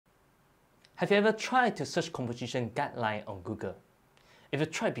Have you ever tried to search composition guideline on Google? If you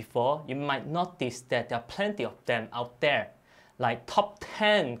tried before, you might notice that there are plenty of them out there, like top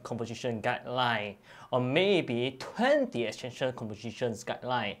 10 composition guideline, or maybe 20 essential compositions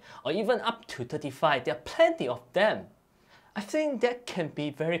guideline, or even up to 35. There are plenty of them. I think that can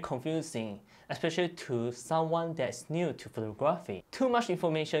be very confusing, especially to someone that's new to photography. Too much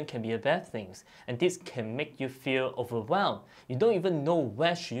information can be a bad thing, and this can make you feel overwhelmed. You don't even know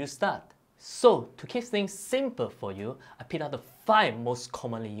where should you start. So, to keep things simple for you, I picked out the 5 most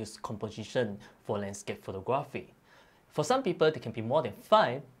commonly used composition for landscape photography. For some people, there can be more than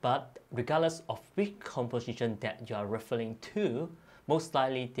 5, but regardless of which composition that you are referring to, most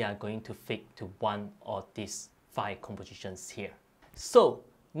likely they are going to fit to one of these 5 compositions here. So,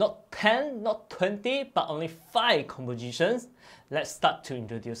 not 10, not 20, but only 5 compositions. Let's start to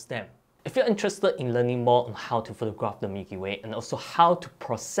introduce them. If you're interested in learning more on how to photograph the Milky Way and also how to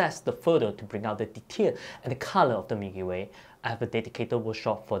process the photo to bring out the detail and the color of the Milky Way, I have a dedicated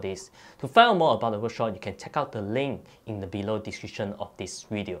workshop for this. To find out more about the workshop, you can check out the link in the below description of this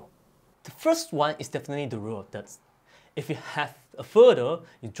video. The first one is definitely the rule of thirds. If you have a photo,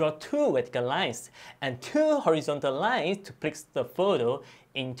 you draw 2 vertical lines and 2 horizontal lines to place the photo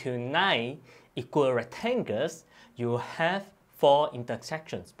into 9 equal rectangles. You have 4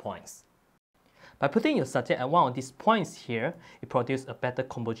 intersection points. By putting your subject at one of these points here, it produces a better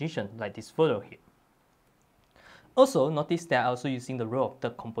composition like this photo here. Also, notice that I'm also using the rule of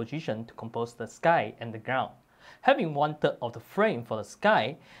third composition to compose the sky and the ground, having 1/3 of the frame for the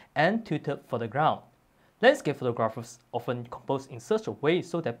sky and 2/3 for the ground. Landscape photographers often compose in such a way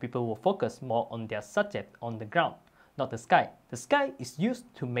so that people will focus more on their subject on the ground, not the sky. The sky is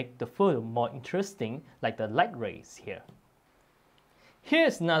used to make the photo more interesting, like the light rays here.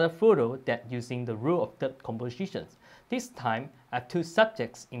 Here's another photo that using the rule of third compositions. This time, I have 2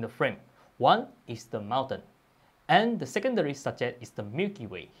 subjects in the frame. One is the mountain, and the secondary subject is the Milky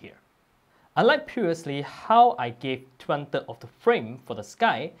Way here. Unlike previously how I gave 1/3 of the frame for the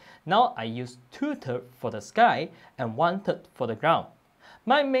sky, now I use 2/3 for the sky and 1/3 for the ground.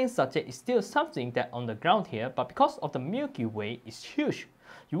 My main subject is still something that on the ground here, but because of the Milky Way is huge,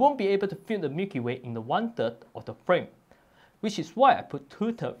 you won't be able to fit the Milky Way in the 1/3 of the frame, which is why I put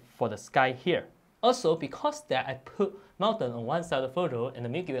 2/3 for the sky here. Also, because that I put mountain on one side of the photo and the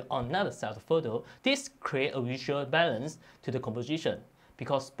Milky Way on another side of the photo, this creates a visual balance to the composition,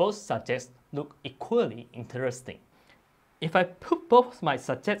 because both subjects look equally interesting. If I put both my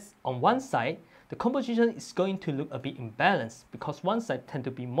subjects on one side, the composition is going to look a bit imbalanced because one side tends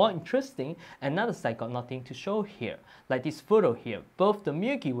to be more interesting and another side got nothing to show here. Like this photo here, both the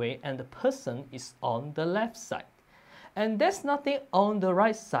Milky Way and the person is on the left side. And there's nothing on the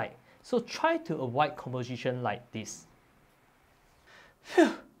right side, so try to avoid composition like this.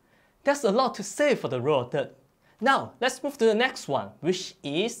 Phew, that's a lot to say for the rule of thirds. Now, let's move to the next one, which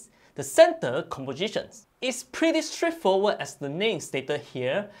is the center compositions. It's pretty straightforward as the name stated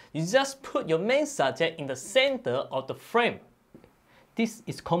here. You just put your main subject in the center of the frame. This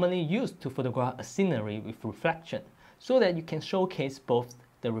is commonly used to photograph a scenery with reflection, so that you can showcase both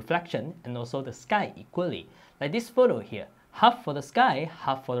the reflection and also the sky equally. Like this photo here, half for the sky,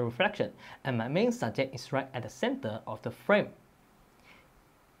 half for the reflection, and my main subject is right at the center of the frame.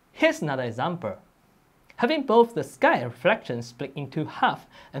 Here's another example. Having both the sky and reflection split into half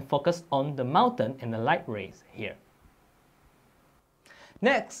and focus on the mountain and the light rays here.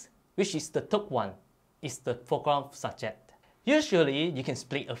 Next, which is the third one, is the foreground subject. Usually, you can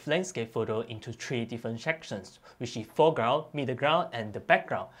split a landscape photo into 3 different sections, which is foreground, middle ground, and the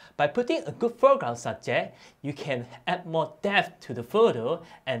background. By putting a good foreground subject, you can add more depth to the photo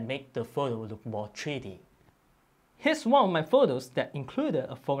and make the photo look more 3D. Here's one of my photos that included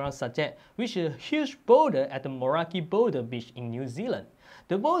a foreground subject, which is a huge boulder at the Moraki Boulder Beach in New Zealand.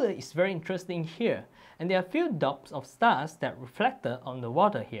 The boulder is very interesting here, and there are a few dots of stars that reflected on the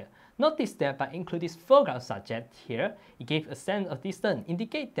water here. Notice that by including this foreground subject here, it gave a sense of distance,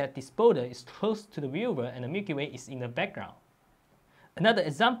 indicate that this boulder is close to the viewer and the Milky Way is in the background. Another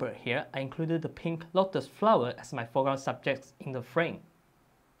example here, I included the pink lotus flower as my foreground subjects in the frame.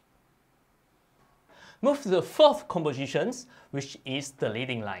 Move to the fourth compositions, which is the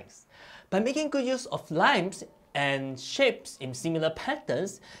leading lines. By making good use of lines and shapes in similar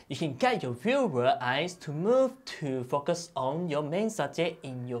patterns, you can guide your viewer eyes to move to focus on your main subject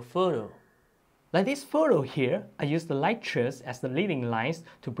in your photo. Like this photo here, I use the light trails as the leading lines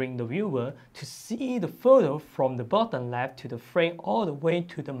to bring the viewer to see the photo from the bottom left to the frame all the way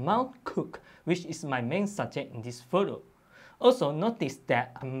to the Mount Cook, which is my main subject in this photo. Also notice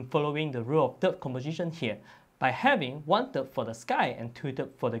that I'm following the rule of third composition here by having 1/3 for the sky and 2/3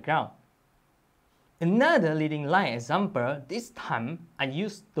 for the ground. Another leading line example, this time I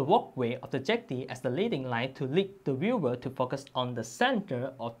used the walkway of the jetty as the leading line to lead the viewer to focus on the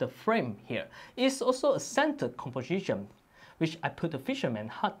center of the frame here. It is also a centered composition, which I put the fisherman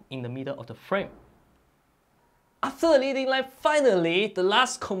hut in the middle of the frame. After the leading line, finally, the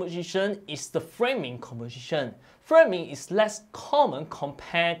last composition is the framing composition. Framing is less common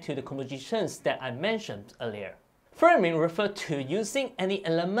compared to the compositions that I mentioned earlier. Framing refers to using any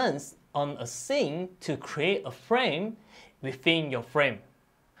elements on a scene to create a frame within your frame.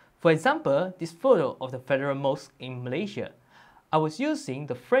 For example, this photo of the Federal Mosque in Malaysia. I was using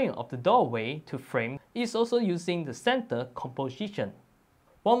the frame of the doorway to frame. It is also using the center composition.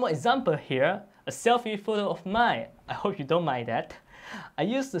 One more example here, a selfie photo of mine. I hope you don't mind that. I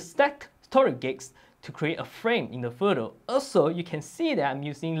used the stacked storage gigs to create a frame in the photo. Also, you can see that I'm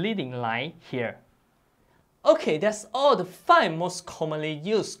using leading line here. Okay, that's all the 5 most commonly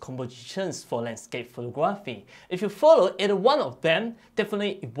used compositions for landscape photography. If you follow either one of them,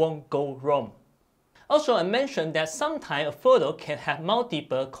 definitely it won't go wrong. Also, I mentioned that sometimes a photo can have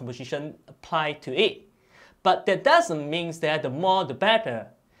multiple compositions applied to it. But that doesn't mean that the more the better.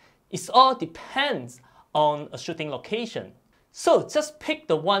 It all depends on a shooting location. So just pick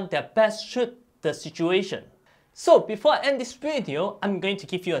the one that best suits the situation. So before I end this video, I'm going to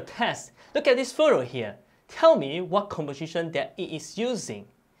give you a test. Look at this photo here. Tell me what composition that it is using.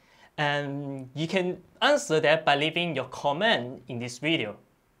 And you can answer that by leaving your comment in this video.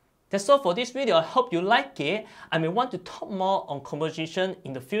 That's all for this video. I hope you like it. I may want to talk more on composition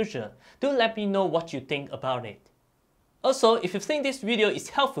in the future. Do let me know what you think about it. Also, if you think this video is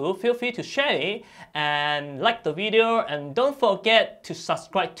helpful, feel free to share it and like the video, and don't forget to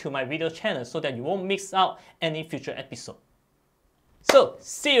subscribe to my video channel so that you won't miss out any future episode. So,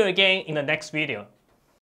 see you again in the next video.